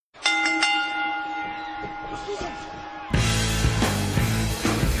Welcome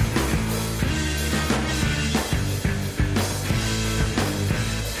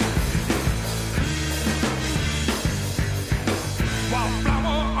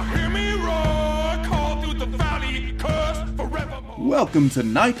to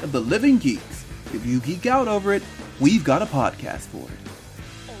Night of the Living Geeks. If you geek out over it, we've got a podcast for it.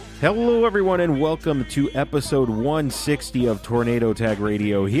 Hello, everyone, and welcome to episode 160 of Tornado Tag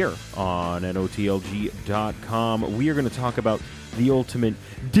Radio here on NOTLG.com. We are going to talk about the Ultimate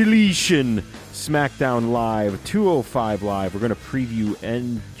Deletion SmackDown Live 205 Live. We're going to preview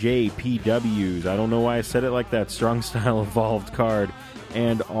NJPW's, I don't know why I said it like that, Strong Style Evolved card,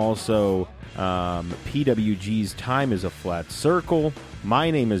 and also PWG's Time is a Flat Circle.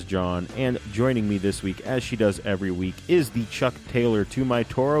 My name is John, and joining me this week, as she does every week, is the Chuck Taylor to my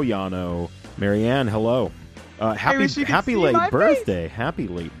Toro Yano. Marianne, hello. Happy late birthday. Face. Happy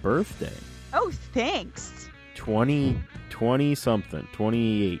late birthday. Oh, thanks. 20-something.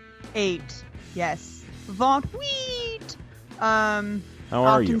 28. 8. Yes. Von Wheat. How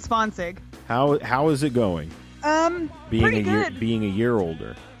are you? Sponsig. How is it going? Pretty good. Being a year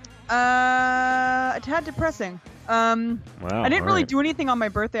older. A tad depressing. Wow, I didn't really do anything on my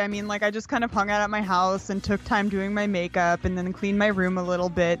birthday. I mean, like, I just kind of hung out at my house and took time doing my makeup and then cleaned my room a little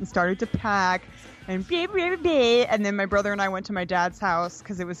bit and started to pack and then my brother and I went to my dad's house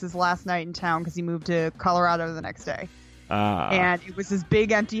because it was his last night in town because he moved to Colorado the next day. And it was this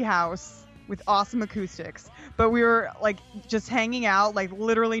big empty house with awesome acoustics. But we were, like, just hanging out, like,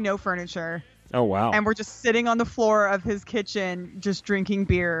 literally no furniture. Oh, wow. And we're just sitting on the floor of his kitchen just drinking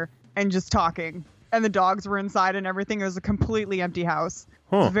beer and just talking. And the dogs were inside and everything. It was a completely empty house.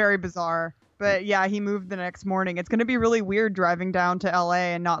 Huh. It was very bizarre. But yeah, he moved the next morning. It's going to be really weird driving down to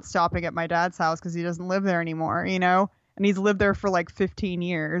LA and not stopping at my dad's house because he doesn't live there anymore, you know? And he's lived there for like 15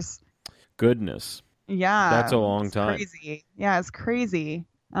 years. Goodness. Yeah. That's a long time. Crazy. Yeah, it's crazy.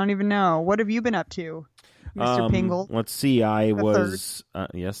 I don't even know. What have you been up to, Mr. Pingle? Let's see. I was...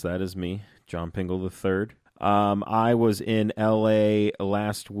 yes, that is me, John Pingle III. I was in LA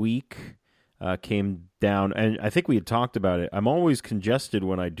last week. Came down, and I think we had talked about it. I'm always congested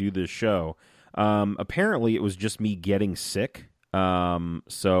when I do this show. Apparently, it was just me getting sick.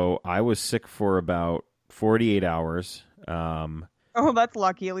 So I was sick for about 48 hours. Oh, that's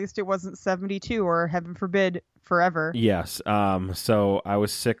lucky. At least it wasn't 72 or, heaven forbid, forever. Yes. So I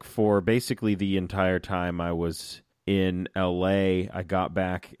was sick for basically the entire time I was in LA. I got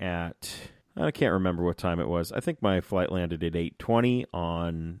back at... I can't remember what time it was. I think my flight landed at 8:20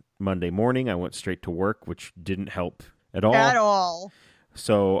 on Monday morning. I went straight to work, which didn't help at all. At all.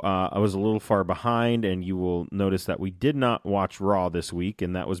 So I was a little far behind, and you will notice that we did not watch Raw this week,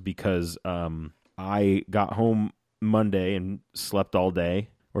 and that was because I got home Monday and slept all day,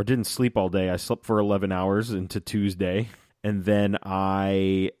 or didn't sleep all day. I slept for 11 hours into Tuesday, and then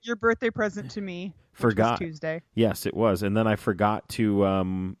Your birthday present to me. Forgot. Tuesday. Yes, it was. And then I forgot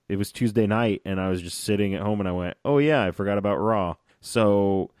to, it was Tuesday night, and I was just sitting at home, and I went, oh yeah, I forgot about Raw.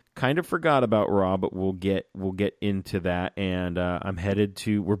 So kind of forgot about Raw, but we'll get into that. And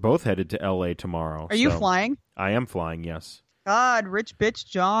we're both headed to LA tomorrow. Are you flying? I am flying, yes. God, rich bitch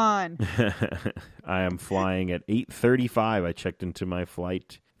John. I am flying at 8:35. I checked into my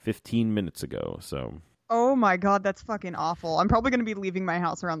flight 15 minutes ago, so. Oh my God, that's fucking awful. I'm probably going to be leaving my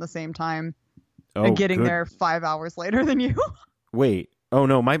house around the same time. Oh, and getting there 5 hours later than you. Wait. Oh,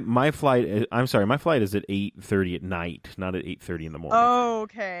 no, my flight... I'm sorry, my flight is at 8:30 at night, not at 8:30 in the morning. Oh,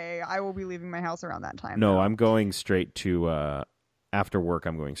 okay. I will be leaving my house around that time. No, though. I'm going straight to... after work,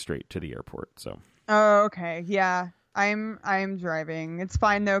 I'm going straight to the airport, so... Oh, okay. Yeah, I'm driving. It's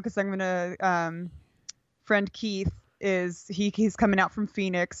fine, though, because I'm going to... friend Keith he's coming out from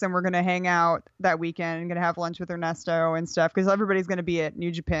Phoenix, and we're going to hang out that weekend and going to have lunch with Ernesto and stuff, because everybody's going to be at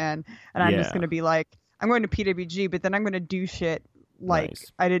New Japan, and I'm just going to be like, I'm going to PWG, but then I'm going to do shit like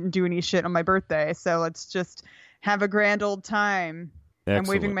nice. I didn't do any shit on my birthday, so let's just have a grand old time. Excellent.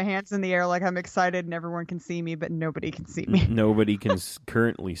 I'm waving my hands in the air like I'm excited and everyone can see me, but nobody can see me. Nobody can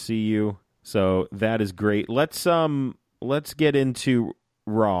currently see you, so that is great. Let's get into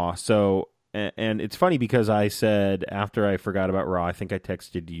Raw. So... And it's funny because I said after I forgot about Raw, I think I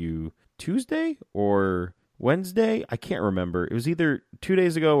texted you Tuesday or Wednesday. I can't remember. It was either 2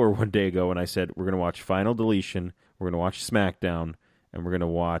 days ago or 1 day ago, and I said we're going to watch Final Deletion, we're going to watch SmackDown, and we're going to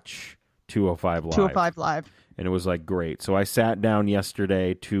watch 205 Live. 205 Live. And it was like, great. So I sat down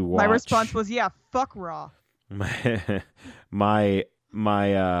yesterday to watch. My response was, yeah, fuck Raw. I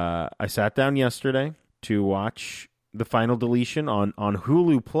sat down yesterday to watch the Final Deletion on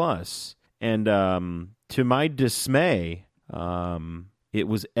Hulu Plus. And to my dismay, it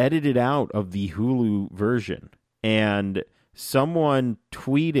was edited out of the Hulu version. And someone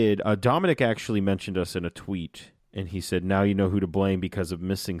tweeted, Dominic actually mentioned us in a tweet, and he said, now you know who to blame because of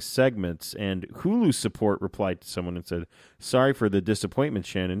missing segments. And Hulu support replied to someone and said, sorry for the disappointment,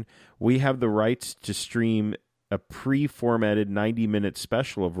 Shannon. We have the rights to stream a pre-formatted 90-minute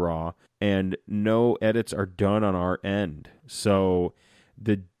special of Raw, and no edits are done on our end. So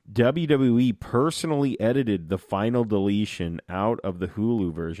the WWE personally edited the final deletion out of the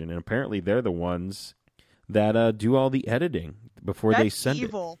Hulu version, and apparently they're the ones that do all the editing before they send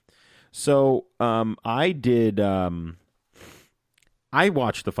evil. it. So I did. I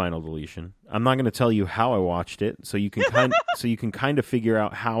watched the final deletion. I'm not going to tell you how I watched it, so you can kind of figure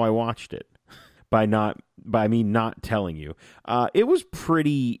out how I watched it by me not telling you. It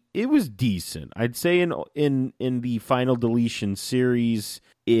was decent. I'd say in the final deletion series,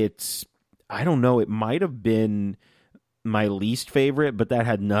 I don't know, it might have been my least favorite, but that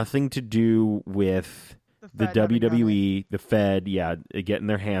had nothing to do with the WWE, the Fed, getting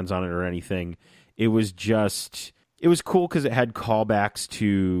their hands on it or anything. It was cool because it had callbacks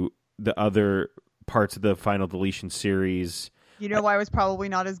to the other parts of the final deletion series. You know why it was probably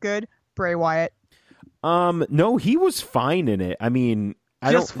not as good? Bray Wyatt. No, he was fine in it. I mean,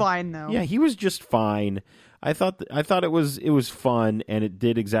 fine though. Yeah, he was just fine. I thought it was fun, and it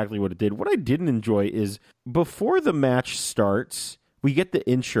did exactly what it did. What I didn't enjoy is before the match starts, we get the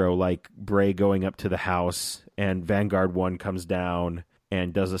intro, like Bray going up to the house, and Vanguard 1 comes down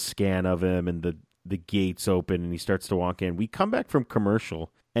and does a scan of him, and the gates open, and he starts to walk in. We come back from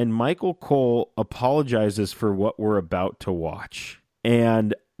commercial, and Michael Cole apologizes for what we're about to watch.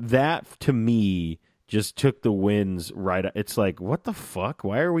 And that, to me, just took the wins right. It's like, what the fuck?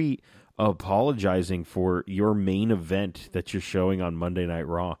 Why are we apologizing for your main event that you're showing on Monday Night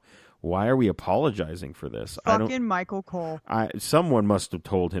Raw? Why are we apologizing for this? Fucking Michael Cole. Someone must have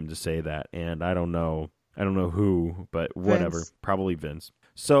told him to say that, and I don't know who, but whatever. Vince. Probably Vince.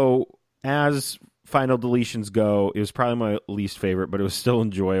 So as final deletions go, it was probably my least favorite, but it was still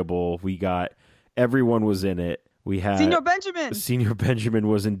enjoyable. Everyone was in it. We had Senior Benjamin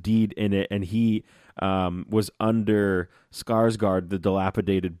was indeed in it, and he was under Skarsgård, the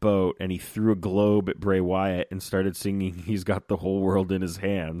dilapidated boat, and he threw a globe at Bray Wyatt and started singing "He's Got the Whole World in His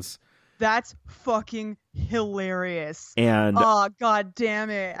Hands." That's fucking hilarious. And oh, god damn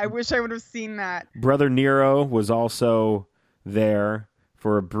it. I wish I would have seen that. Brother Nero was also there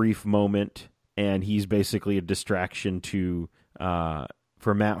for a brief moment, and he's basically a distraction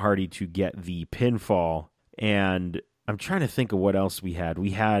for Matt Hardy to get the pinfall. And I'm trying to think of what else we had.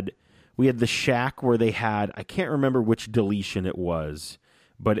 We had the shack where they had, I can't remember which deletion it was,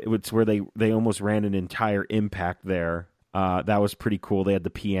 but it was where they almost ran an entire Impact there. That was pretty cool. They had the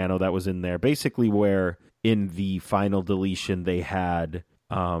piano that was in there. Basically where in the final deletion they had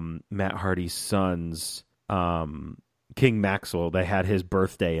Matt Hardy's son's King Maxwell. They had his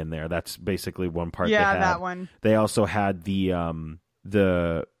birthday in there. That's basically one part. Yeah, they had. that one. They also had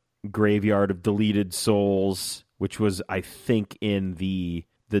the Graveyard of Deleted Souls, which was, I think, in the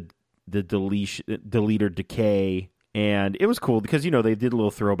Deleter Decay. And it was cool because, they did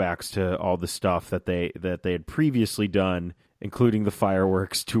little throwbacks to all the stuff that they had previously done, including the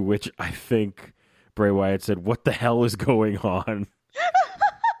fireworks, to which I think Bray Wyatt said, "What the hell is going on?"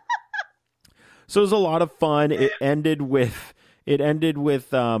 So it was a lot of fun. It ended with Did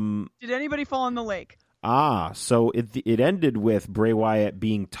anybody fall in the lake? So it ended with Bray Wyatt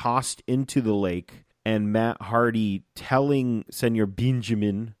being tossed into the lake and Matt Hardy telling Senior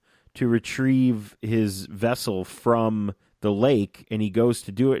Benjamin to retrieve his vessel from the lake, and he goes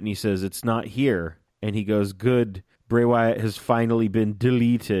to do it, and he says, "It's not here." And he goes, "Good, Bray Wyatt has finally been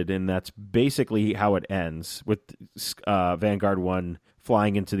deleted," and that's basically how it ends, with Vanguard 1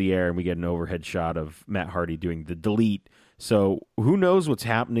 flying into the air, and we get an overhead shot of Matt Hardy doing the delete. So who knows what's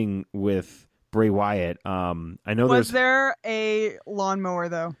happening with Bray Wyatt? I know Was there a lawnmower,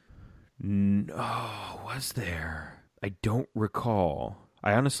 though? No, was there? I don't recall.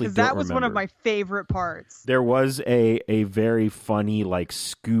 I honestly don't remember. That was one of my favorite parts. There was a very funny, like,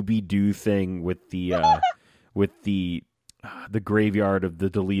 Scooby-Doo thing with the the Graveyard of the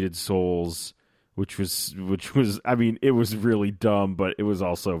Deleted Souls, which was I mean, it was really dumb, but it was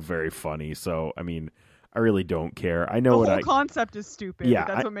also very funny. So I mean, I really don't care. I know the whole concept is stupid. Yeah,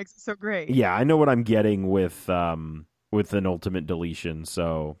 but that's what makes it so great. Yeah, I know what I'm getting with an Ultimate Deletion.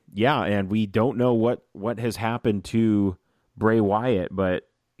 So yeah, and we don't know what has happened to Bray Wyatt, but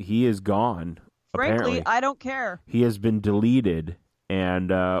he is gone. Frankly, apparently. I don't care. He has been deleted, and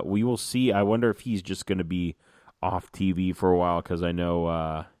we will see. I wonder if he's just going to be off TV for a while, because I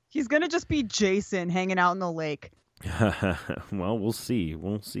know... he's going to just be Jason hanging out in the lake. Well, we'll see.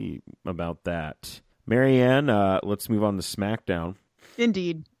 We'll see about that. Marianne, let's move on to SmackDown.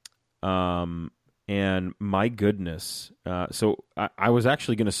 Indeed. And my goodness. So I was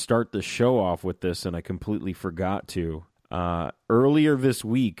actually going to start the show off with this, and I completely forgot to. Earlier this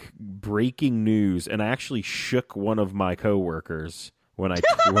week, breaking news, and I actually shook one of my coworkers when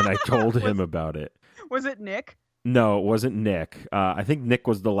I told him about it. Was it Nick? No, it wasn't Nick. I think Nick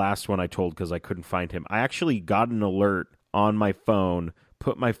was the last one I told because I couldn't find him. I actually got an alert on my phone,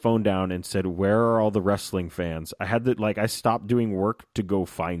 put my phone down, and said, "Where are all the wrestling fans?" I had to, I stopped doing work to go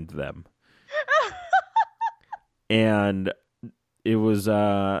find them. And it was,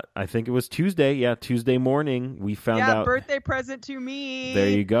 I think it was Tuesday. Yeah, Tuesday morning, we found out. Birthday present to me. There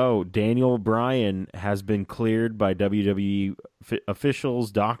you go. Daniel Bryan has been cleared by WWE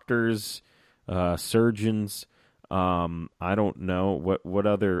officials, doctors, surgeons. I don't know what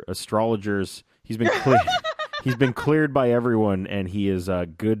other astrologers. He's been cleared. He's been cleared by everyone, and he is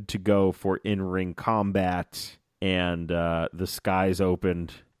good to go for in-ring combat. And the skies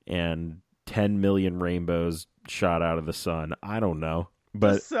opened, and 10 million rainbows shot out of the sun. I don't know,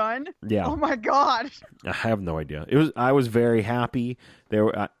 but the sun. Yeah. Oh my god. I have no idea. I was very happy.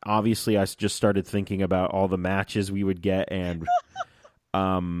 There, obviously, I just started thinking about all the matches we would get, and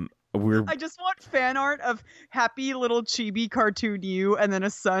I just want fan art of happy little chibi cartoon you, and then a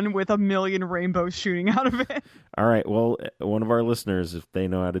sun with a million rainbows shooting out of it. All right. Well, one of our listeners, if they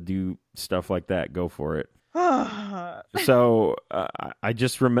know how to do stuff like that, go for it. So I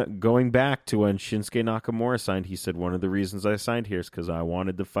just remember going back to when Shinsuke Nakamura signed. He said one of the reasons I signed here is because I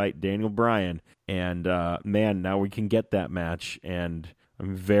wanted to fight Daniel Bryan, and man, now we can get that match, and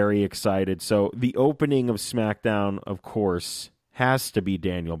I'm very excited. So the opening of SmackDown, of course, has to be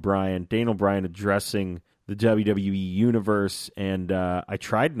Daniel Bryan. Daniel Bryan addressing the WWE Universe, and I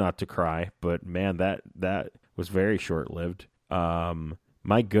tried not to cry, but man, that was very short-lived.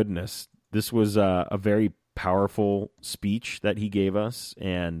 My goodness, this was a very powerful speech that he gave us,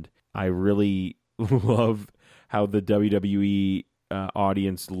 and I really love how the WWE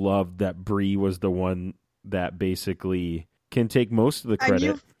audience loved that Brie was the one that basically can take most of the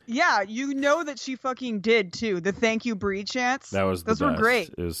credit. You know that she fucking did too. The thank you Brie chants. Those were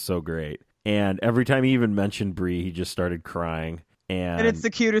great. It was so great. And every time he even mentioned Brie, he just started crying. And it's the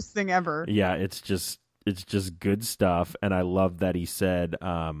cutest thing ever. Yeah, it's just good stuff. And I love that he said,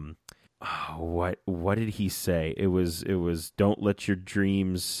 what did he say? It was don't let your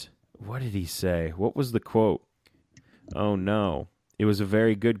dreams. What did he say? What was the quote? Oh no. It was a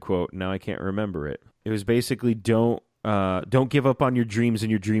very good quote. Now I can't remember it. It was basically don't give up on your dreams, and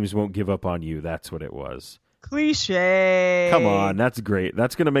your dreams won't give up on you. That's what it was. Cliche. Come on, that's great.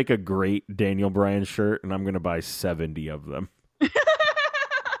 That's going to make a great Daniel Bryan shirt, and I'm going to buy 70 of them.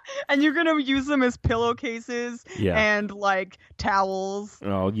 And you're going to use them as pillowcases and, towels.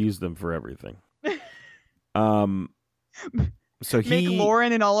 I'll use them for everything. So Make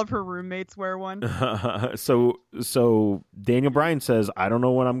Lauren and all of her roommates wear one. So Daniel Bryan says, I don't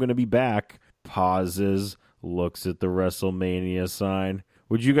know when I'm going to be back. Pauses. Looks at the WrestleMania sign.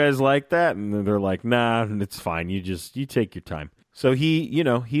 Would you guys like that? And they're like, nah, it's fine. You take your time. So he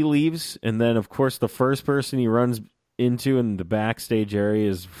leaves, and then of course the first person he runs into in the backstage area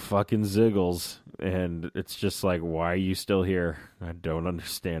is fucking Ziggles, and it's just like, why are you still here? I don't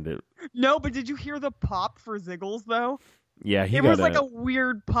understand it. No, but did you hear the pop for Ziggles though? Yeah, it was like a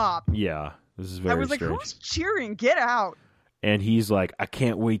weird pop. Yeah, this is very. I was strange. like, who's cheering? Get out! And he's like, I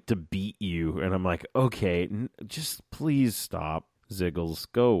can't wait to beat you. And I'm like, okay, just please stop, Ziggles.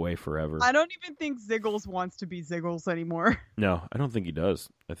 Go away forever. I don't even think Ziggles wants to be Ziggles anymore. No, I don't think he does.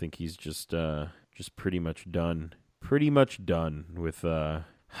 I think he's just pretty much done. Pretty much done with, yeah.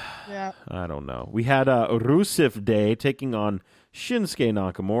 I don't know. We had Rusev Day taking on Shinsuke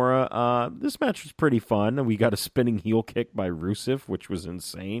Nakamura. This match was pretty fun. We got a spinning heel kick by Rusev, which was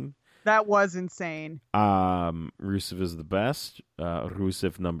insane. That was insane. Rusev is the best.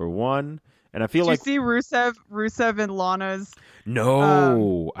 Rusev number one. And I feel Did you see Rusev and Lana's?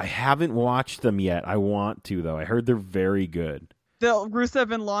 No, I haven't watched them yet. I want to, though. I heard they're very good.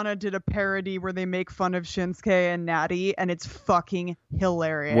 Rusev and Lana did a parody where they make fun of Shinsuke and Natty, and it's fucking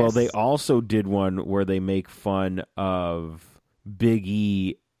hilarious. Well, they also did one where they make fun of Big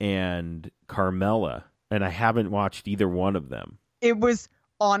E and Carmella, and I haven't watched either one of them. It was...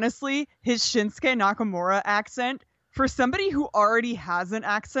 Honestly, his Shinsuke Nakamura accent For somebody who already has an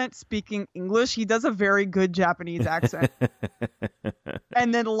accent speaking English, he does a very good Japanese accent.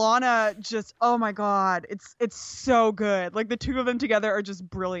 And then Lana just, oh my God, it's so good. Like the two of them together are just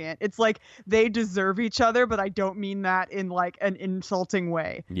brilliant. It's like they deserve each other, but I don't mean that in like an insulting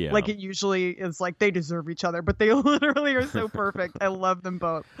way. Yeah. Like it usually is like they deserve each other, but they literally are so perfect. I love them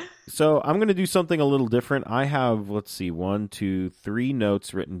both. So I'm going to do something a little different. I have, let's see, 1, 2, 3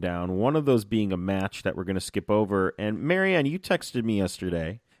 notes written down. One of those being a match that we're going to skip over. And Marianne, you texted me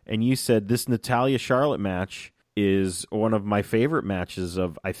yesterday and you said this Natalya Charlotte match is one of my favorite matches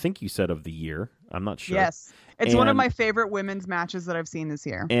of, I think you said of the year. I'm not sure. Yes. It's one of my favorite women's matches that I've seen this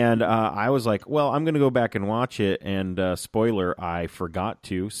year. And I was like, well, I'm going to go back and watch it. And spoiler, I forgot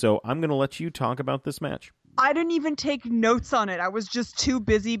to. So I'm going to let you talk about this match. I didn't even take notes on it. I was just too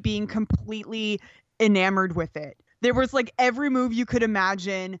busy being completely enamored with it. There was like every move you could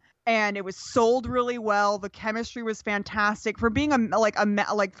imagine, and it was sold really well. The chemistry was fantastic for being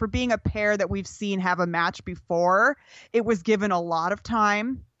for being a pair that we've seen have a match before. It was given a lot of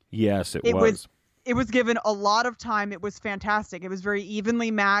time. Yes, it was. It was given a lot of time. It was fantastic. It was very evenly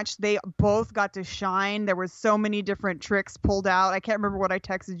matched. They both got to shine. There was so many different tricks pulled out. I can't remember what I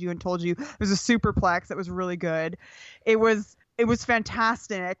texted you and told you. It was a superplex that was really good. It was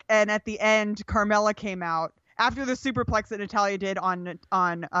fantastic. And at the end, Carmella came out. After the superplex that Natalya did on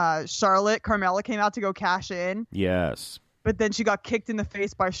Charlotte, Carmella came out to go cash in. Yes. But then she got kicked in the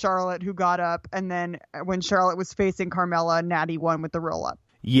face by Charlotte, who got up. And then when Charlotte was facing Carmella, Natty won with the roll-up.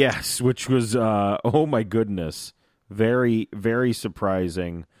 Yes, which was, oh my goodness, very, very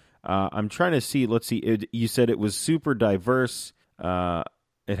surprising. I'm trying to see, let's see, you said it was super diverse.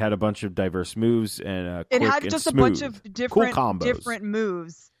 It had a bunch of diverse moves and it had just a bunch of different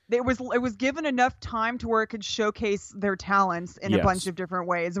moves. It was given enough time to where it could showcase their talents in a bunch of different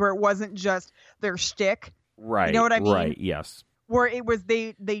ways, where it wasn't just their shtick. Right. You know what I mean? Right, yes. Where it was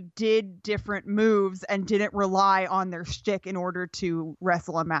they did different moves and didn't rely on their shtick in order to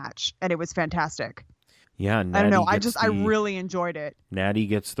wrestle a match, and it was fantastic. Yeah, Natty I don't know. I really enjoyed it. Natty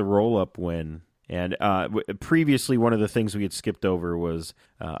gets the roll-up win, and previously one of the things we had skipped over was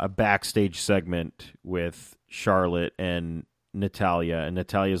a backstage segment with Charlotte and Natalya, and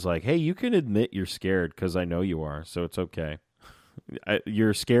Natalya's like, "Hey, you can admit you're scared because I know you are, so it's okay.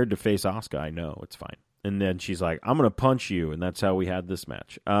 You're scared to face Asuka. I know, it's fine." And then she's like, "I'm going to punch you." And that's how we had this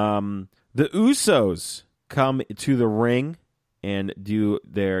match. The Usos come to the ring and do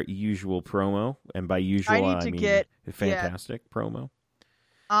their usual promo. And by usual, I mean fantastic promo.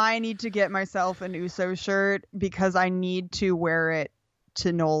 I need to get myself an Uso shirt because I need to wear it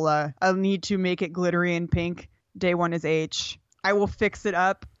to NOLA. I'll need to make it glittery and pink. Day one is H. I will fix it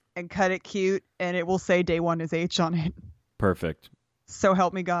up and cut it cute, and it will say Day one is H on it. Perfect. So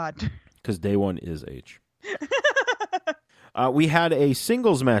help me God. Because Day one is H. We had a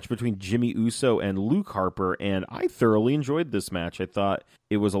singles match between Jimmy Uso and Luke Harper, and I thoroughly enjoyed this match. I thought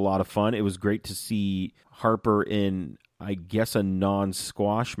it was a lot of fun. It was great to see Harper in, I guess, a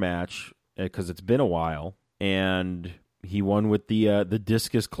non-squash match, because it's been a while, and he won with the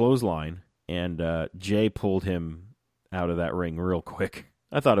discus clothesline, and Jay pulled him out of that ring real quick.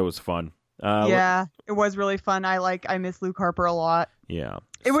 I thought it was fun. Yeah, it was really fun. I miss Luke Harper a lot. Yeah.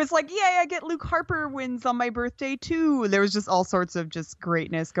 It was like, yay, I get Luke Harper wins on my birthday too. There was just all sorts of just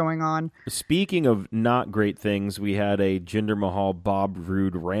greatness going on. Speaking of not great things, we had a Jinder Mahal, Bob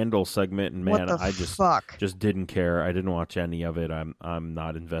Roode, Randall segment, and man, I just didn't care. I didn't watch any of it. I'm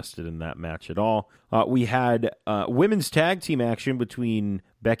not invested in that match at all. We had women's tag team action between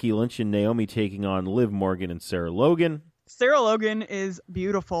Becky Lynch and Naomi taking on Liv Morgan and Sarah Logan. Sarah Logan is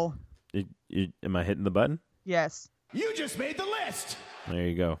beautiful. Am I hitting the button? Yes. You just made the list. There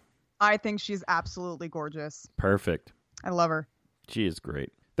you go. I think she's absolutely gorgeous. Perfect. I love her. She is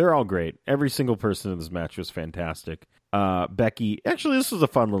great. They're all great. Every single person in this match was fantastic. Becky, actually, this was a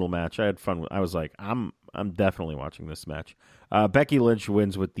fun little match. I had fun. I was like, I'm definitely watching this match. Becky Lynch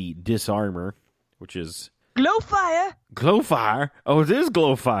wins with the Disarmor, which is Glowfire. Glowfire. Oh, it is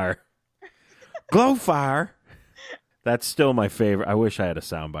Glowfire. Glowfire. That's still my favorite. I wish I had a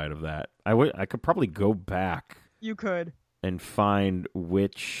soundbite of that. I could probably go back. You could. And find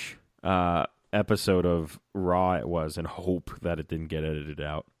which episode of Raw it was and hope that it didn't get edited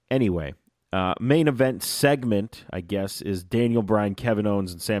out. Anyway, main event segment, I guess, is Daniel Bryan, Kevin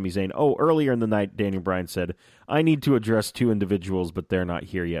Owens, and Sami Zayn. Oh, earlier in the night, Daniel Bryan said, "I need to address two individuals, but they're not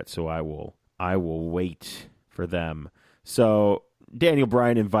here yet, so I will wait for them." So Daniel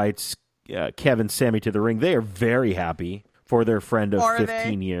Bryan invites Kevin, Sami to the ring. They are very happy for their friend of Are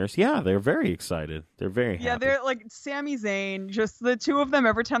 15 they? years. Yeah, they're very excited. They're very happy. Yeah, they're like Sami Zayn. Just the two of them.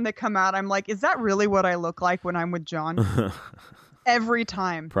 Every time they come out, I'm like, is that really what I look like when I'm with John? Every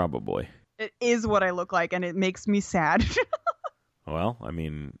time. Probably. It is what I look like, and it makes me sad. Well, I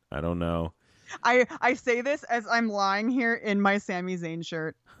mean, I don't know. I say this as I'm lying here in my Sami Zayn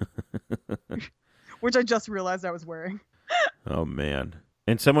shirt, which I just realized I was wearing. Oh, man.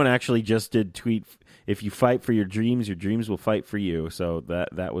 And someone actually just did tweet, if you fight for your dreams will fight for you. So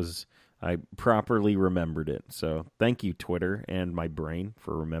that was, I properly remembered it. So thank you, Twitter and my brain,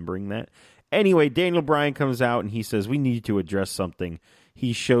 for remembering that. Anyway, Daniel Bryan comes out and he says, we need to address something.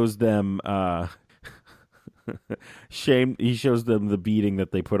 He shows them he shows them the beating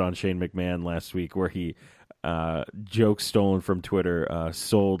that they put on Shane McMahon last week, where he joke stolen from Twitter,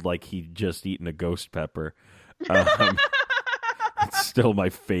 sold like he'd just eaten a ghost pepper. It's still my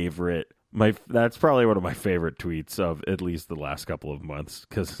favorite. That's probably one of my favorite tweets of at least the last couple of months,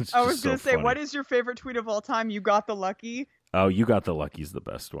 because it's I was going to say, what is your favorite tweet of all time? You got the lucky. Oh, you got the lucky's the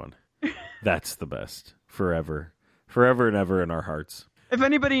best one. That's the best forever and ever in our hearts. If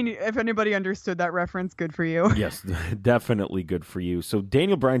anybody understood that reference, good for you. Yes, definitely good for you. So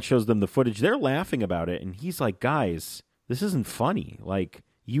Daniel Bryan shows them the footage. They're laughing about it, and he's like, guys, this isn't funny. Like,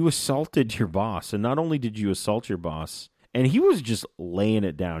 you assaulted your boss, and not only did you assault your boss, and he was just laying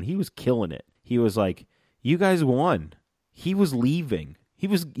it down. He was killing it. He was like, you guys won. He was leaving. He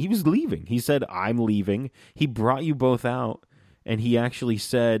was leaving. He said, I'm leaving. He brought you both out, and he actually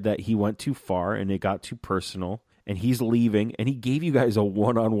said that he went too far, and it got too personal, and he's leaving, and he gave you guys a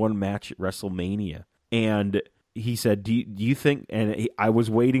one-on-one match at WrestleMania. And he said, do you think, and I was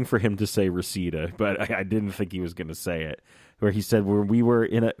waiting for him to say Reseda, but I didn't think he was going to say it, where he said, where we were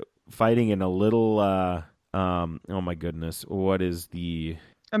fighting in a little, oh my goodness, what is the...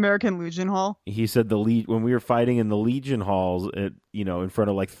 American Legion Hall. He said when we were fighting in the Legion Halls, in front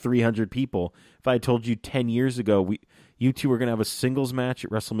of like 300 people, if I had told you 10 years ago, you two were going to have a singles match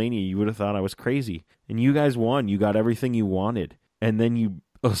at WrestleMania, you would have thought I was crazy. And you guys won. You got everything you wanted. And then you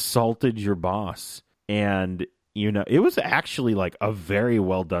assaulted your boss. And, it was actually like a very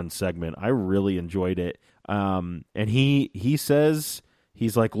well done segment. I really enjoyed it. And he says,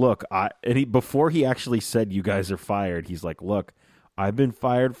 he's like, look, before he actually said you guys are fired, he's like, look, I've been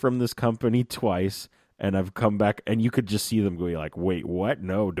fired from this company twice, and I've come back, and you could just see them going like, wait, what?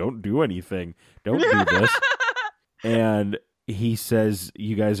 No, don't do anything. Don't do this. And he says,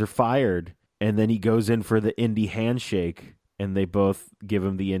 you guys are fired. And then he goes in for the indie handshake, and they both give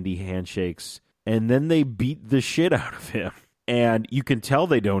him the indie handshakes. And then they beat the shit out of him. And you can tell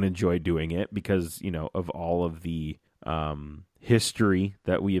they don't enjoy doing it because, of all of the history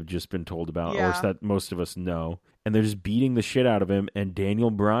that we have just been told about, or that most of us know. And they're just beating the shit out of him. And Daniel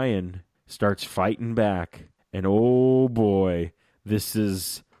Bryan starts fighting back. And oh boy, this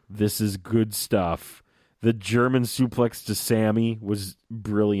is good stuff. The German suplex to Sami was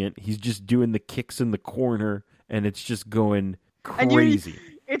brilliant. He's just doing the kicks in the corner, and it's just going crazy.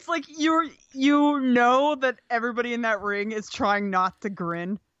 It's like you know that everybody in that ring is trying not to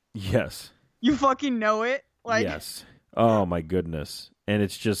grin. Yes. You fucking know it. Like, yes. Oh my goodness. And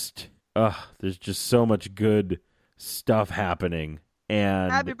it's just, there's just so much good stuff happening.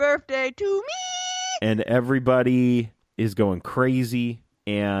 And happy birthday to me. And everybody is going crazy,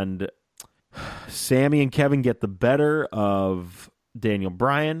 and Sami and Kevin get the better of Daniel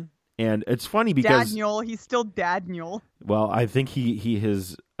Bryan, and it's funny because Daniel, he's still Daniel. Well, I think he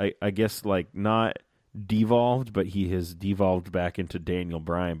has, I guess, like, not devolved, but he has devolved back into Daniel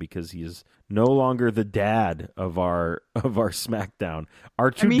Bryan because he is no longer the dad of our SmackDown.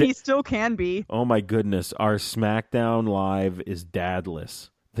 He still can be. Oh my goodness, our SmackDown Live is dadless.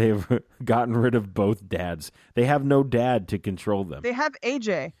 They've gotten rid of both dads. They have no dad to control them. They have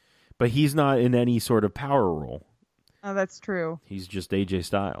AJ. But he's not in any sort of power role. Oh, that's true. He's just AJ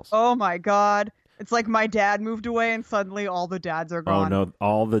Styles. Oh my God. It's like my dad moved away and suddenly all the dads are gone. Oh no,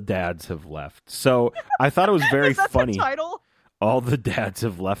 all the dads have left. So I thought it was very Is that funny. The title? All the dads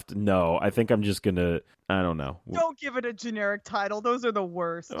have left. No, I think I'm just going to, I don't know. Don't give it a generic title. Those are the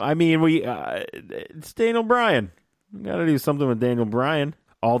worst. I mean, it's Daniel Bryan. We got to do something with Daniel Bryan.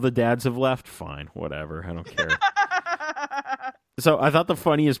 All the dads have left. Fine, whatever. I don't care. So I thought the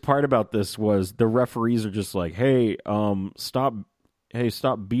funniest part about this was the referees are just like, hey, stop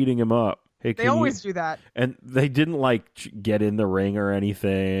beating him up. Hey, they always do that. And they didn't get in the ring or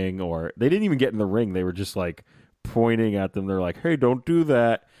anything, or they didn't even get in the ring. They were just like pointing at them. They're like, hey, don't do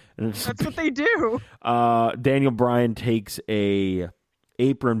that. And that's what they do. Daniel Bryan takes a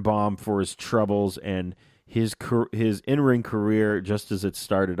apron bomb for his troubles, and his in-ring career, just as it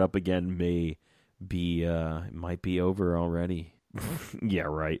started up again, may it might be over already. Yeah,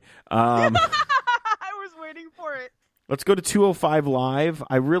 right. I was waiting for it. Let's go to 205 Live.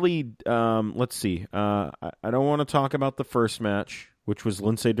 I really, let's see. I don't want to talk about the first match, which was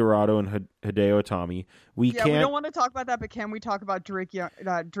Lince Dorado and Hideo Itami. We don't want to talk about that, but can we talk about Drake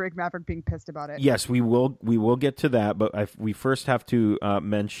Maverick being pissed about it? Yes, we will. We will get to that, but we first have to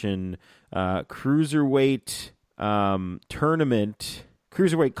mention Cruiserweight tournament,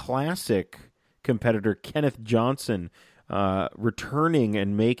 Cruiserweight Classic competitor Kenneth Johnson returning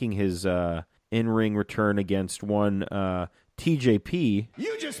and making his in-ring return against one TJP.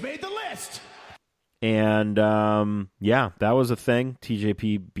 You just made the list. And, that was a thing.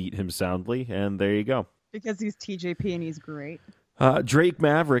 TJP beat him soundly, and there you go. Because he's TJP and he's great. Drake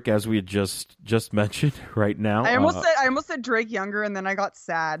Maverick, as we had just mentioned right now. I almost said Drake Younger, and then I got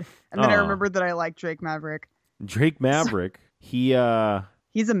sad. And then I remembered that I like Drake Maverick. Drake Maverick, he's a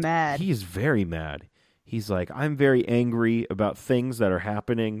mad. He's very mad. He's like, I'm very angry about things that are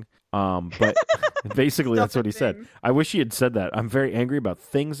happening. But basically that's what he said. I wish he had said that. I'm very angry about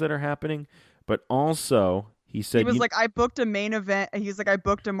things that are happening. But also, he said... He was like, I booked a main event. He's like, I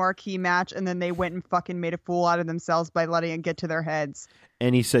booked a marquee match, and then they went and fucking made a fool out of themselves by letting it get to their heads.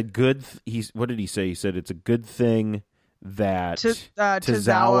 And he said, what did he say? He said, it's a good thing that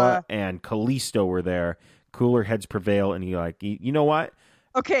Tozawa and Kalisto were there. Cooler heads prevail. And he you know what?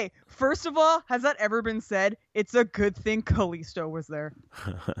 Okay, first of all, has that ever been said? It's a good thing Kalisto was there.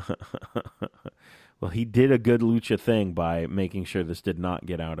 Well, he did a good lucha thing by making sure this did not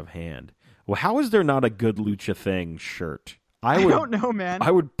get out of hand. Well, how is there not a good lucha thing shirt? I don't know, man.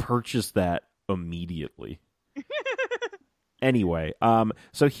 I would purchase that immediately. Anyway,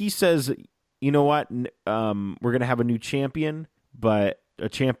 so he says, you know what? We're going to have a new champion, but a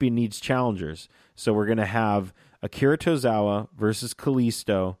champion needs challengers. So we're going to have Akira Tozawa versus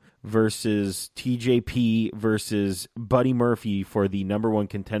Kalisto versus TJP versus Buddy Murphy for the number 1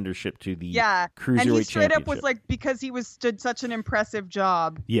 contendership to the Cruiserweight Championship. And he straight up was like, because he did such an impressive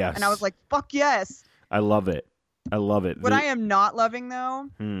job. Yes. And I was like, fuck yes. I love it. What I am not loving, though,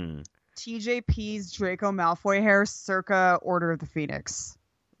 TJP's Draco Malfoy hair circa Order of the Phoenix.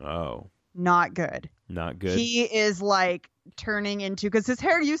 Oh. Not good. He is like turning into, because his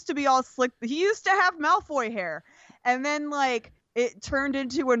hair used to be all slick. He used to have Malfoy hair. And then like it turned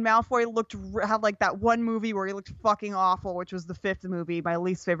into when Malfoy had like that one movie where he looked fucking awful, which was the 5th movie, my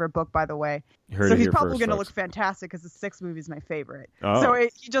least favorite book, by the way. So he's probably going to look fantastic because the 6th movie is my favorite. Oh. So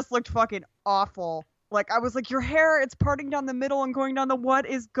he just looked fucking awful. Like, I was like, your hair, it's parting down the middle and going down what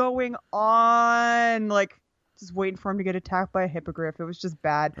is going on? Like, just waiting for him to get attacked by a hippogriff. It was just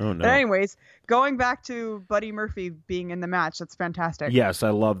bad. Oh, no. But anyways, going back to Buddy Murphy being in the match, that's fantastic. Yes,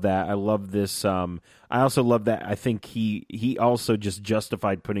 I love that. I love this. I also love that. I think he also just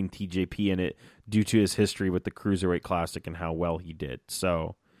justified putting TJP in it due to his history with the Cruiserweight Classic and how well he did.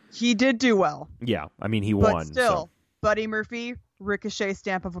 So he did do well. Yeah, I mean, he won. But still, Buddy Murphy, Ricochet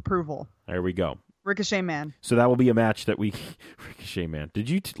stamp of approval. There we go. Ricochet Man. So that will be a match that we... Ricochet Man. Did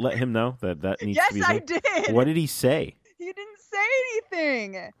you let him know that needs to be... Yes, I did! What did he say? He didn't say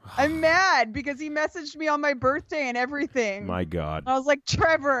anything. I'm mad because he messaged me on my birthday and everything. My God. I was like,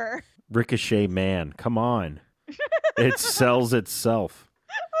 Trevor. Ricochet Man. Come on. It sells itself.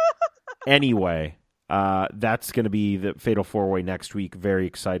 Anyway, that's going to be the Fatal 4-Way next week. Very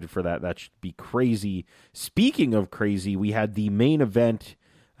excited for that. That should be crazy. Speaking of crazy, we had the main event...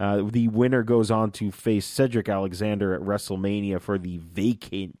 the winner goes on to face Cedric Alexander at WrestleMania for the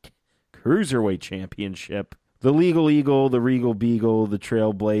vacant Cruiserweight Championship. The Legal Eagle, the Regal Beagle, the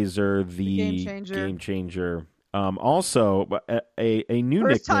Trailblazer, the Game Changer. Also, a new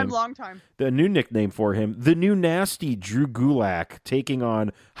First nickname. Time, long time. The new nickname for him, the new nasty Drew Gulak, taking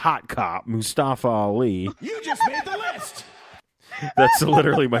on Hot Cop Mustafa Ali. You just made the list. That's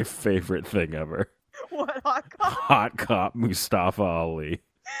literally my favorite thing ever. What, Hot Cop? Hot Cop Mustafa Ali.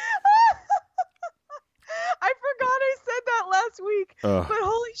 I forgot I said that last week, but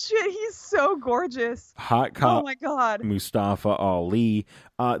holy shit, he's so gorgeous. Hot Cop, oh my God, Mustafa Ali.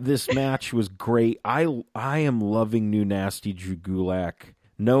 This match was great. I am loving new nasty Drew Gulak.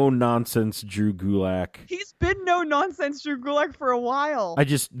 No nonsense Drew Gulak. He's been no nonsense Drew Gulak for a while.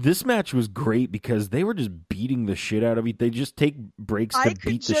 This match was great because they were just beating the shit out of each. They just take breaks to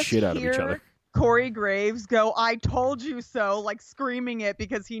beat the shit out of each other. Corey Graves go, I told you so, like screaming it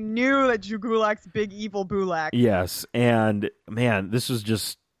because he knew that Drew Gulak's big evil Gulak. Yes, and man, this was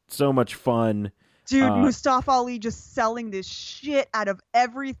just so much fun. Dude, Mustafa Ali just selling this shit out of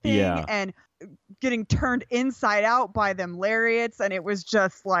everything and getting turned inside out by them lariats, and it was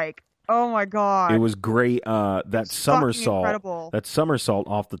just like, Oh my god. It was great. That It's somersault, fucking incredible. that somersault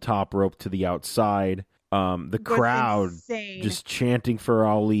off the top rope to the outside. The Was crowd insane. just chanting for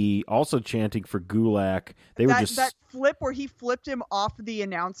Ali, also chanting for Gulak. They were just that flip where he flipped him off the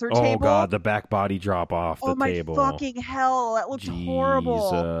announcer oh table. god, the back body drop off the Oh my table. fucking hell, that looked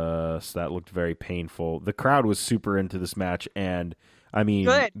horrible. Jesus, that looked very painful. The crowd was super into this match, and I mean,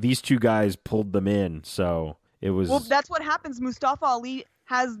 Good. these two guys pulled them in, so it was. Well, that's what happens. Mustafa Ali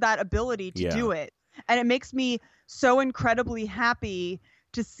has that ability to Yeah. do it. And it makes me so incredibly happy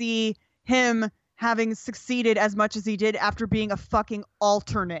to see him having succeeded as much as he did after being a fucking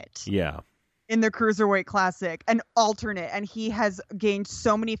alternate yeah, in the Cruiserweight Classic. An alternate. And he has gained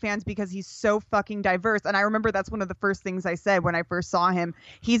so many fans because he's so fucking diverse. And I remember that's one of the first things I said when I first saw him.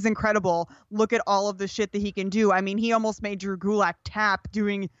 He's incredible. Look at all of the shit that he can do. I mean, he almost made Drew Gulak tap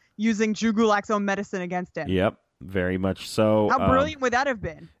using Drew Gulak's own medicine against him. yep, very much so. How brilliant would that have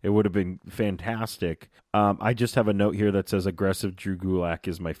been? It would have been fantastic. I just have a note here that says aggressive Drew Gulak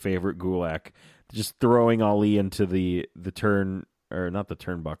is my favorite Gulak. Just throwing Ali into the turn, or not the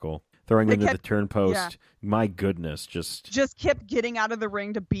turnbuckle, throwing They into kept- the turn post. yeah. My goodness, just kept getting out of the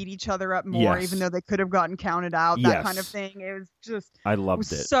ring to beat each other up more, Yes. even though they could have gotten counted out. Yes. That kind of thing. It was just I it loved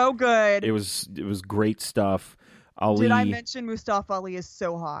was it. so good. It was great stuff. Ali Did I mention Mustafa Ali is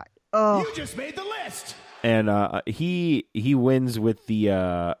so hot? Oh, You just made the list. and he wins with the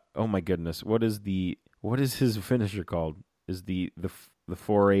oh my goodness, what is his finisher called? Is the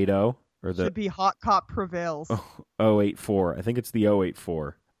 480 or the should be Hot Cop Prevails. 084? I think it's the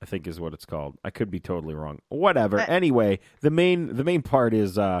 084. I think is what it's called. I could be totally wrong. Whatever. Uh, Anyway, the main part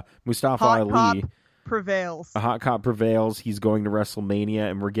is Mustafa Hot Ali. Cop Prevails. A hot cop prevails. He's going to WrestleMania,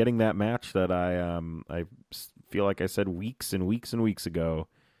 and we're getting that match that I feel like I said weeks and weeks and weeks ago.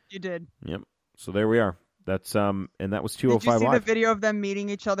 You did. Yep. So there we are. That's and that was Did you 205 see the Live. video of them meeting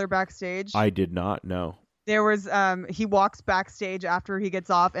each other backstage? I did not know. There was he walks backstage after he gets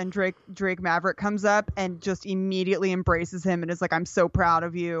off, and Drake Maverick comes up and just immediately embraces him and is like, "I'm so proud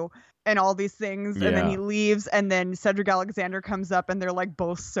of you," and all these things. And then Yeah. he leaves, and then Cedric Alexander comes up, and they're like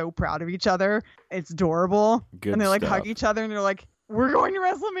both so proud of each other. It's adorable. Good and they like stuff. hug each other, and they're like, "We're going to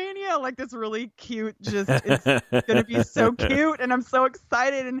WrestleMania!" Like this really cute. Just it's gonna be so cute, and I'm so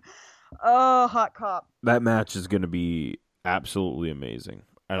excited. And oh, Hot Cop. That match is going to be absolutely amazing,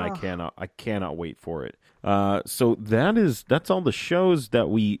 and Oh. I cannot wait for it. So that's all the shows that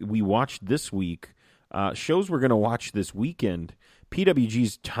we watched this week. Shows we're going to watch this weekend.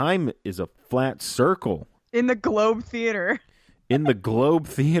 PWG's time is a flat circle In the Globe Theater. in the Globe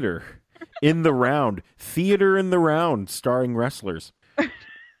Theater, in the round theater in the round, starring wrestlers.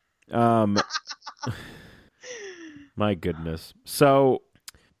 My goodness. So,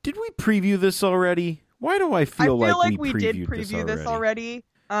 did we preview this already? Why do I feel, like we we did previewed preview this already?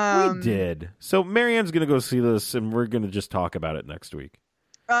 already. We did. So Marianne's going to go see this, and we're going to just talk about it next week.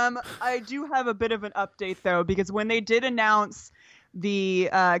 I do have a bit of an update though, because when they did announce the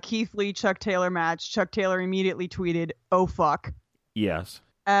Keith Lee Chuck Taylor match, Chuck Taylor immediately tweeted, "Oh fuck." Yes.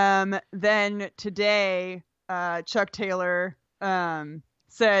 Then today, Chuck Taylor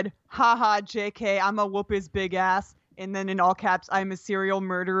said, "Haha, JK, I'ma whoop his big ass." And then in all caps, "I'm a serial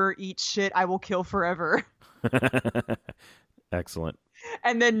murderer. Eat shit. I will kill forever." Excellent.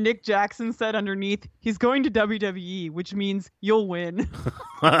 And then Nick Jackson said underneath, "He's going to WWE, which means you'll win."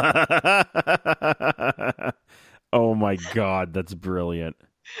 Oh my God, that's brilliant.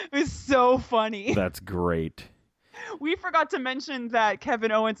 It was so funny. That's great. We forgot to mention that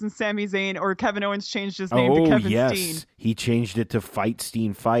Kevin Owens and Sami Zayn, or Kevin Owens changed his name to Oh Kevin yes, Steen. he changed it to Fight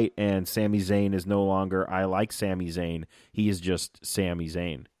Steen Fight, and Sami Zayn is no longer I like Sami Zayn. He is just Sami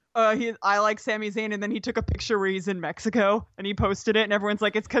Zayn. I like Sami Zayn, and then he took a picture where he's in Mexico, and he posted it, and everyone's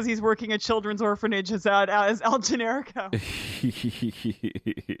like, it's because he's working at Children's Orphanage as El Generico.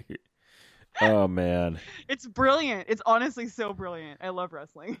 Oh man. It's brilliant. It's honestly so brilliant. I love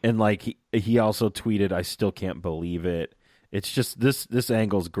wrestling. And like he also tweeted, I still can't believe it. It's just this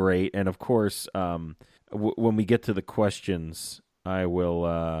angle's great, and of course, when we get to the questions, we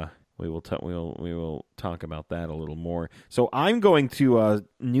will talk about that a little more. So I'm going to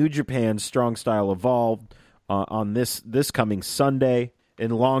New Japan Strong Style Evolved on this coming Sunday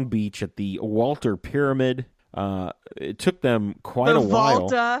in Long Beach at the Walter Pyramid. It took them quite a while.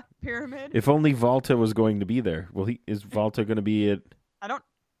 The Volta Pyramid? If only Volta was going to be there. Well, is Volta going to be at? I don't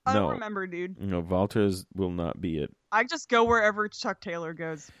No. remember, dude. No, Volta will not be it. I just go wherever Chuck Taylor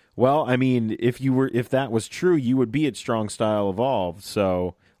goes. Well, I mean, if that was true, you would be at Strong Style Evolved.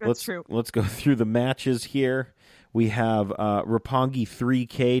 So That's true. Let's go through the matches here. We have Roppongi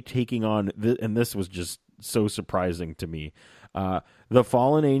 3K taking on, and this was just so surprising to me. The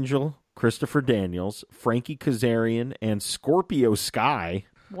Fallen Angel Christopher Daniels, Frankie Kazarian, and Scorpio Sky.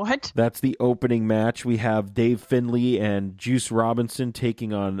 What? That's the opening match. We have Dave Finlay and Juice Robinson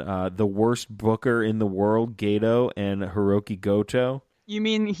taking on the worst booker in the world, Gato, and Hiroki Goto. You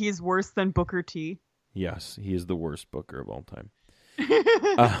mean he's worse than Booker T? Yes, he is the worst booker of all time.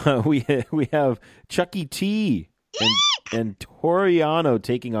 We have Chucky T and Toriano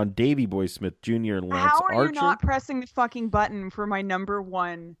taking on Davey Boy Smith Jr. and Lance How are Archer. you not pressing the fucking button for my number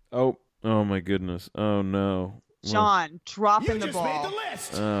one? Oh my goodness. Oh no. John, dropping the You just made ball. the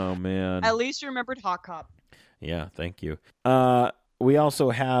list. Oh man. At least you remembered Hot Cop. Yeah, thank you. We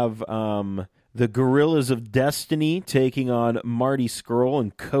also have the Gorillas of Destiny taking on Marty Scurll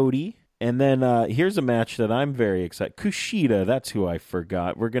and Cody. And then here's a match that I'm very excited. Kushida, that's who I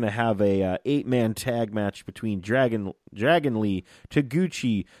forgot. We're going to have a 8-man tag match between Dragon Lee,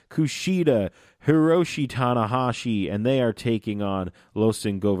 Taguchi, Kushida, Hiroshi Tanahashi, and they are taking on Los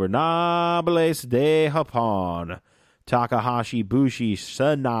Ingobernables de Japón, Takahashi, Bushi,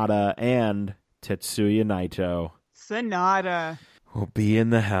 Sanada, and Tetsuya Naito. Sonata. Will be in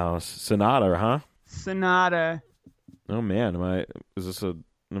the house. Sonata, huh? Sonata. Oh man, is this a...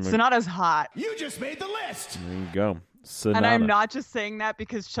 Sonata's hot. You just made the list. There you go. Sonata. And I'm not just saying that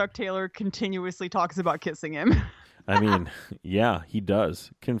because Chuck Taylor continuously talks about kissing him. I mean, yeah, he does.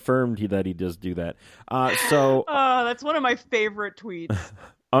 Confirmed that he does do that. So, that's one of my favorite tweets.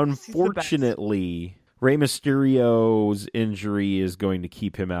 unfortunately, Rey Mysterio's injury is going to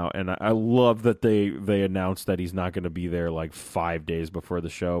keep him out, and I love that they announced that he's not going to be there like 5 days before the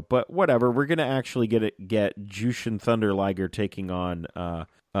show. But whatever, we're going to actually get Jushin Thunder Liger taking on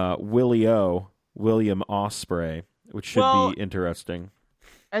William Ospreay, which should be interesting.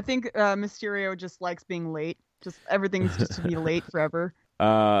 I think Mysterio just likes being late. Just everything's just to be late forever.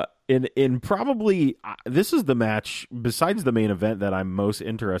 In probably this is the match besides the main event that I'm most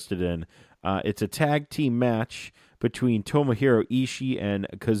interested in. It's a tag team match between Tomohiro Ishii and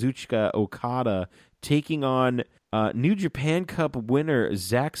Kazuchika Okada taking on New Japan Cup winner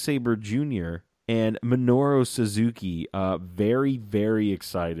Zack Sabre Jr. and Minoru Suzuki. Very, very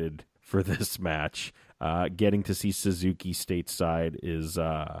excited for this match. Getting to see Suzuki stateside is,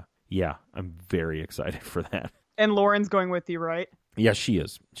 I'm very excited for that. And Lauren's going with you, right? Yes, she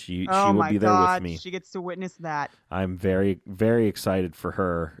is. She Oh will my be there God, with me. she gets to witness that. I'm very, very excited for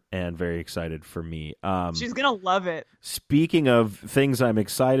her and very excited for me. She's gonna love it. Speaking of things I'm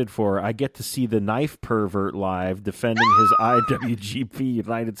excited for, I get to see the Knife Pervert live defending his IWGP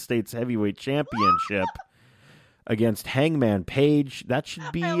United States Heavyweight Championship against Hangman Page. That should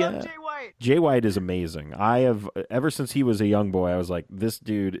be... I love Jay White. Jay White is amazing. I have, ever since he was a young boy, I was like, this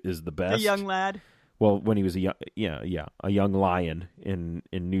dude is the best. The young lad. Well, when he was a young lion in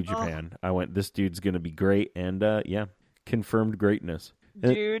New Japan, I went, this dude's going to be great, and confirmed greatness.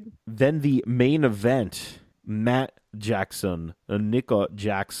 Dude. Then the main event, Matt Jackson, Nico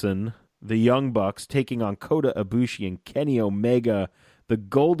Jackson, the Young Bucks taking on Kota Ibushi and Kenny Omega. The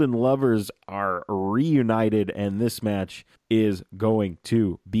Golden Lovers are reunited, and this match is going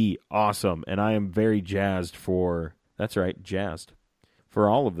to be awesome. And I am very jazzed for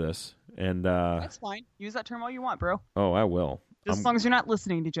all of this. And That's fine. Use that term all you want, bro. Oh, I will. Just as long as you're not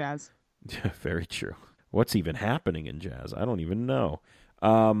listening to jazz. Very true. What's even happening in jazz? I don't even know.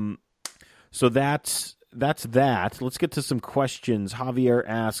 So that's that. Let's get to some questions. Javier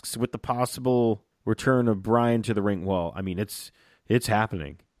asks, with the possible return of Bryan to the ring, well, I mean, it's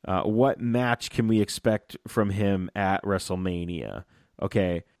happening. What match can we expect from him at WrestleMania?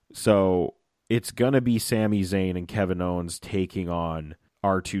 Okay, so it's going to be Sami Zayn and Kevin Owens taking on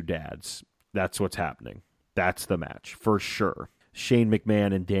our two dads. That's what's happening. That's the match, for sure. Shane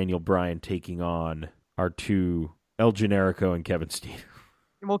McMahon and Daniel Bryan taking on our two, El Generico and Kevin Steen.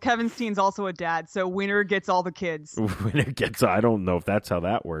 Well, Kevin Steen's also a dad, so winner gets all the kids. Winner gets, I don't know if that's how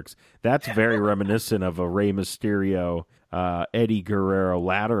that works. That's very reminiscent of a Rey Mysterio, Eddie Guerrero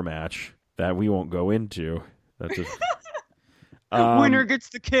ladder match that we won't go into. That's just, winner gets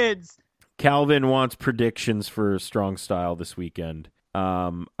the kids. Calvin wants predictions for Strong Style this weekend.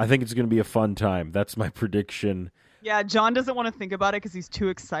 I think it's going to be a fun time. That's my prediction. Yeah, John doesn't want to think about it because he's too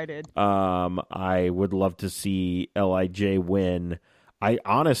excited. I would love to see LIJ win. I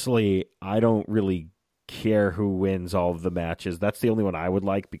don't really care who wins all of the matches. That's the only one I would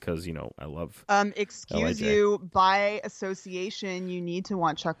like because, I love excuse LIJ. you, by association, you need to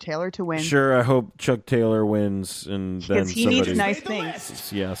want Chuck Taylor to win. Sure, I hope Chuck Taylor wins and then Because he somebody... needs nice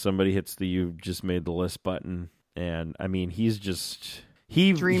things. Yeah, somebody hits the "you just made the list" button. And, I mean, he's just...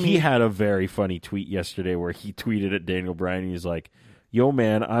 He Dreamy. had a very funny tweet yesterday where he tweeted at Daniel Bryan and he's like, yo,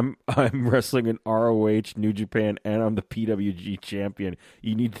 man, I'm wrestling in ROH, New Japan, and I'm the PWG champion.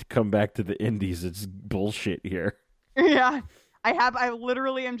 You need to come back to the Indies. It's bullshit here. Yeah. I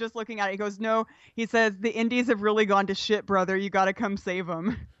literally am just looking at it. He goes, no, he says, the Indies have really gone to shit, brother. You got to come save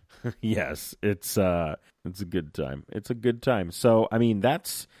them. Yes, it's a good time. It's a good time. So, I mean,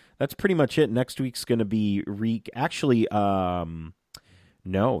 that's pretty much it. Next week's going to be Actually, no,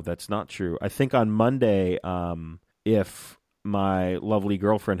 that's not true. I think on Monday, if my lovely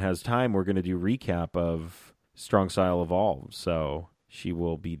girlfriend has time, we're going to do recap of Strong Style Evolved. So she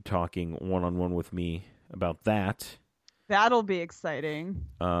will be talking one-on-one with me about that. That'll be exciting.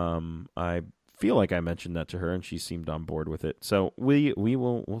 I feel like I mentioned that to her, and she seemed on board with it. So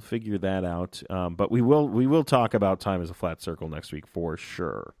we'll figure that out. But we will talk about Time as a Flat Circle next week for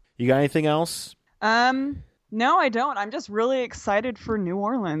sure. You got anything else? No, I don't. I'm just really excited for New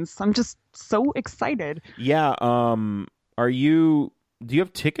Orleans. I'm just so excited. Yeah. Do you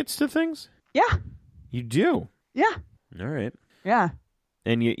have tickets to things? Yeah. You do? Yeah. All right. Yeah.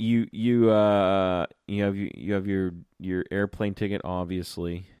 And you have your airplane ticket,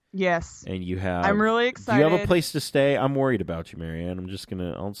 obviously. Yes. And you have. I'm really excited. Do you have a place to stay? I'm worried about you, Marianne.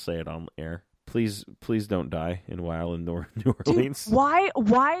 I'll say it on air. Please don't die while in New Orleans. Dude,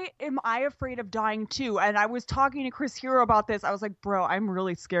 why am I afraid of dying too? And I was talking to Chris Hero about this. I was like, bro, I'm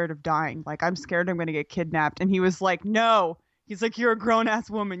really scared of dying. Like, I'm scared I'm going to get kidnapped. And he was like, no. He's like, you're a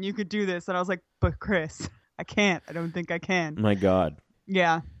grown-ass woman. You could do this. And I was like, but Chris, I can't. I don't think I can. My God.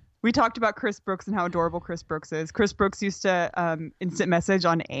 Yeah. We talked about Chris Brooks and how adorable Chris Brooks is. Chris Brooks used to instant message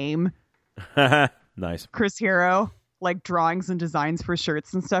on AIM. Nice. Chris Hero, like drawings and designs for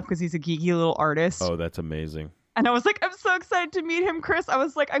shirts and stuff because he's a geeky little artist. Oh, that's amazing. And I was like, I'm so excited to meet him, Chris. I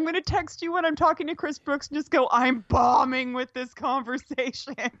was like, I'm going to text you when I'm talking to Chris Brooks and just go, I'm bombing with this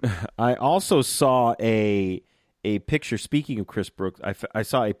conversation. I also saw a picture, speaking of Chris Brooks, I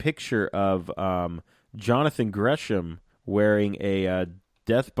saw a picture of Jonathan Gresham wearing a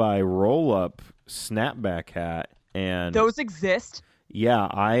Death by Roll-Up snapback hat. And those exist? Yeah,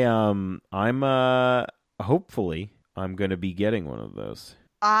 I'm hopefully I'm going to be getting one of those.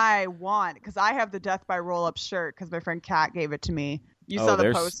 I want, because I have the Death by Roll-Up shirt because my friend Kat gave it to me. You saw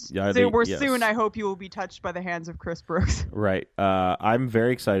the post. Yeah, soon I hope you will be touched by the hands of Chris Brooks. Right. I'm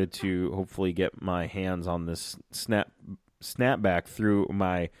very excited to hopefully get my hands on this snapback through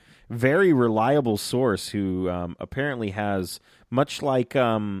my very reliable source who apparently has, much like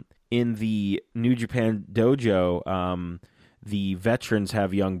in the New Japan Dojo, the veterans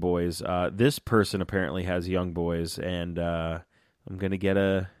have young boys. This person apparently has young boys, and I'm going to get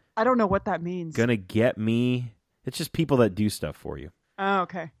I don't know what that means. Going to get me... It's just people that do stuff for you. Oh,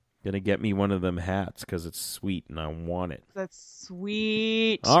 okay. Going to get me one of them hats because it's sweet and I want it. That's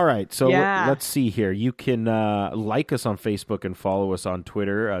sweet. All right, so yeah. Let's see here. You can like us on Facebook and follow us on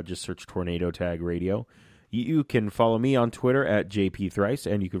Twitter. Just search Tornado Tag Radio. You can follow me on Twitter at JP Thrice,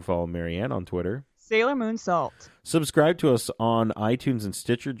 and you can follow Marianne on Twitter. Sailor Moon Salt. Subscribe to us on iTunes and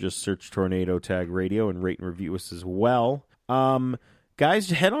Stitcher. Just search Tornado Tag Radio and rate and review us as well.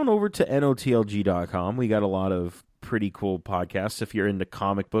 Guys, head on over to NOTLG.com. We got a lot of pretty cool podcasts. If you're into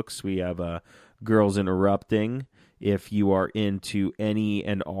comic books, we have Girls Interrupting. If you are into any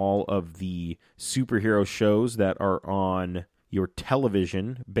and all of the superhero shows that are on your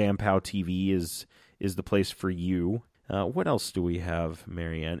television, BamPow TV is the place for you. What else do we have,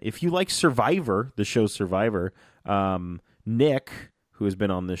 Marianne? If you like Survivor, the show Survivor, Nick, who has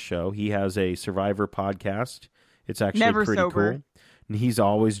been on this show, he has a Survivor podcast. It's actually Never pretty sober. Cool. And he's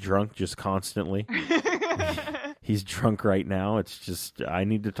always drunk, just constantly. He's drunk right now. It's just, I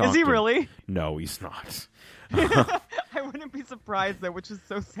need to talk to him. Is he really? No, he's not. I wouldn't be surprised, though, which is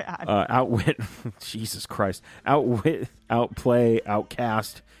so sad. Outwit, Jesus Christ. Outwit, Outplay,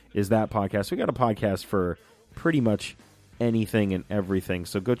 Outcast is that podcast. We got a podcast for pretty much anything and everything.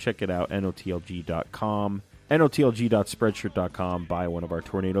 So go check it out, NOTLG.com. NOTLG.spreadshirt.com. Buy one of our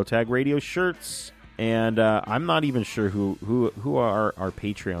Tornado Tag Radio shirts. And I'm not even sure who are our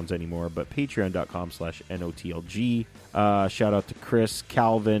Patreons anymore, but patreon.com/NOTLG. Shout out to Chris,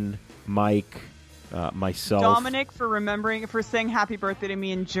 Calvin, Mike, myself. Dominic for saying happy birthday to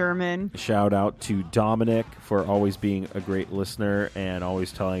me in German. Shout out to Dominic for always being a great listener and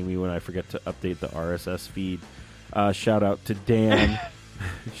always telling me when I forget to update the RSS feed. Shout out to Dan.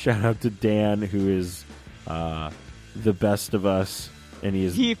 Shout out to Dan, who is the best of us. And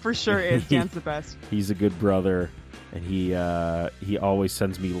he for sure is. Dan's the best. He's a good brother, and he always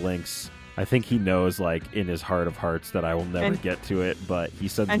sends me links. I think he knows, like, in his heart of hearts that I will never get to it, but he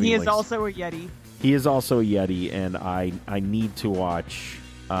sends me links. And he is also a Yeti. He is also a Yeti, and I need to watch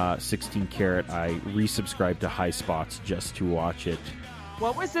 16 Karat. I resubscribed to High Spots just to watch it.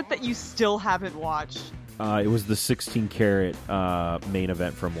 What was it that you still haven't watched? It was the 16 Karat main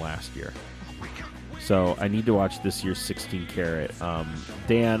event from last year. Oh my god. So I need to watch this year's 16 Karat.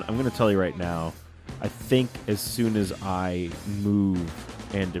 Dan, I'm going to tell you right now, I think as soon as I move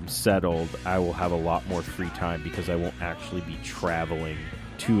and am settled, I will have a lot more free time because I won't actually be traveling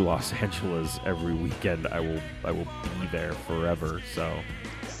to Los Angeles every weekend. I will be there forever. So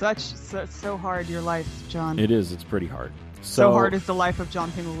So hard, your life, John. it is. It's pretty hard. So hard is the life of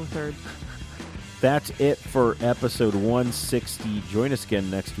John Pingle III. That's it for episode 160. Join us again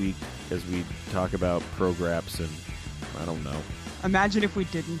next week as we talk about Prograps and I don't know. Imagine if we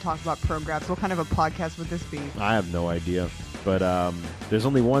didn't talk about Prograps. What kind of a podcast would this be? I have no idea. But there's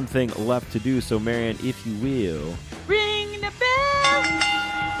only one thing left to do, so Marianne, if you will... Ring the bell!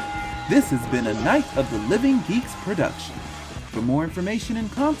 This has been a Night of the Living Geeks production. For more information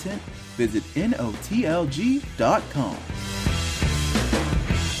and content, visit NOTLG.com.